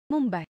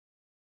Mumbai.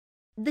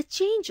 The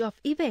change of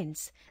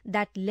events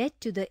that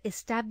led to the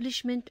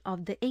establishment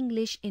of the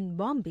English in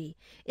Bombay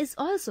is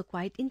also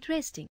quite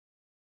interesting.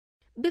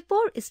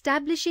 Before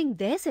establishing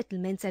their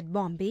settlements at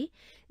Bombay,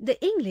 the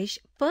English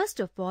first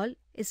of all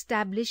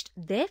established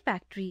their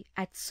factory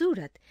at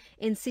Surat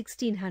in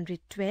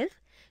 1612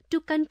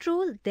 to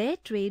control their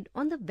trade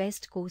on the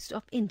west coast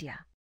of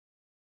India.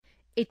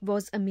 It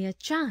was a mere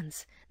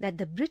chance that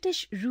the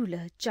British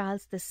ruler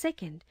Charles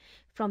II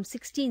from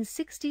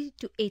 1660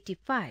 to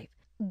 85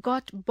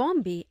 got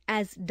Bombay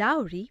as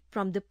dowry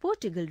from the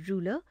Portugal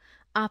ruler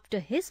after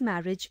his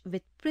marriage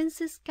with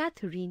Princess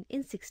Catherine in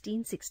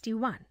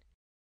 1661.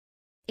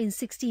 In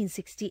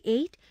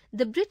 1668,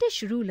 the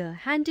British ruler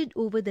handed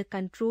over the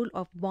control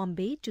of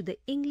Bombay to the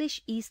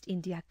English East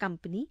India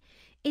Company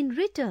in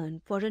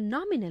return for a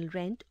nominal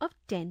rent of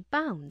 £10.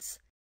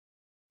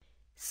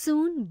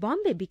 Soon,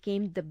 Bombay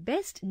became the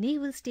best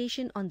naval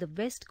station on the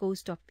west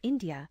coast of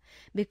India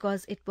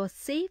because it was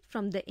safe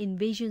from the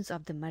invasions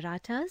of the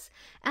Marathas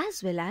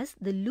as well as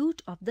the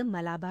loot of the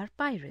Malabar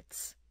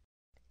pirates.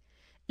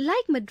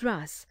 Like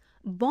Madras,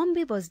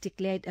 Bombay was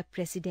declared a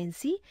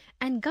presidency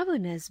and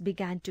governors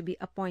began to be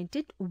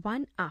appointed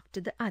one after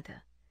the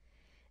other.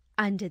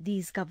 Under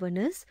these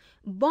governors,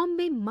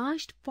 Bombay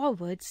marched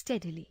forward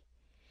steadily.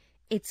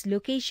 Its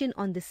location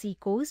on the sea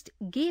coast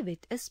gave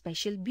it a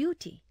special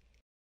beauty.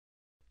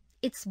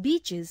 Its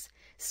beaches,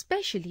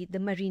 especially the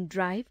Marine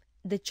Drive,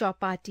 the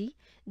Chowpatty,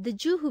 the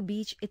Juhu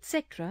Beach,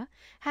 etc.,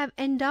 have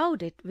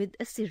endowed it with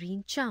a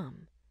serene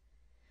charm.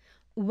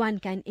 One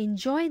can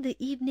enjoy the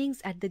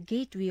evenings at the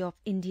Gateway of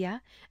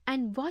India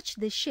and watch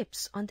the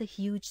ships on the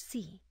huge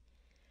sea.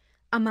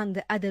 Among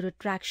the other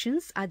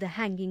attractions are the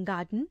Hanging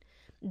Garden,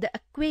 the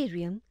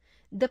Aquarium,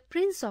 the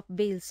Prince of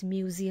Wales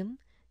Museum,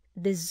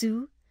 the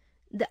Zoo,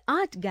 the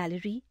Art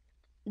Gallery,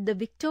 the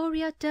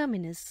Victoria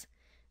Terminus,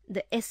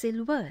 the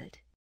Essel World.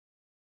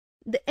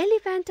 The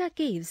Elephanta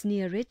Caves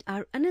near it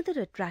are another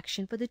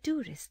attraction for the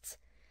tourists.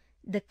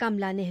 The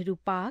Kamla Nehru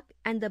Park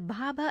and the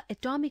Bhabha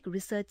Atomic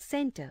Research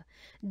Centre,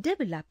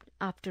 developed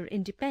after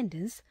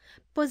independence,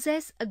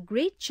 possess a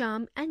great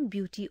charm and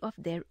beauty of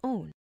their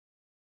own.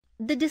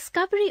 The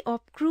discovery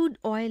of crude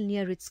oil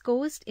near its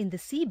coast in the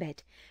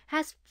seabed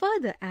has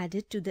further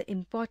added to the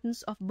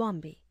importance of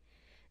Bombay.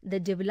 The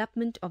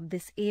development of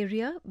this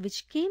area,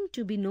 which came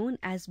to be known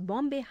as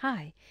Bombay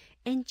High,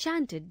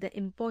 enchanted the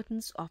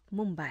importance of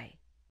Mumbai.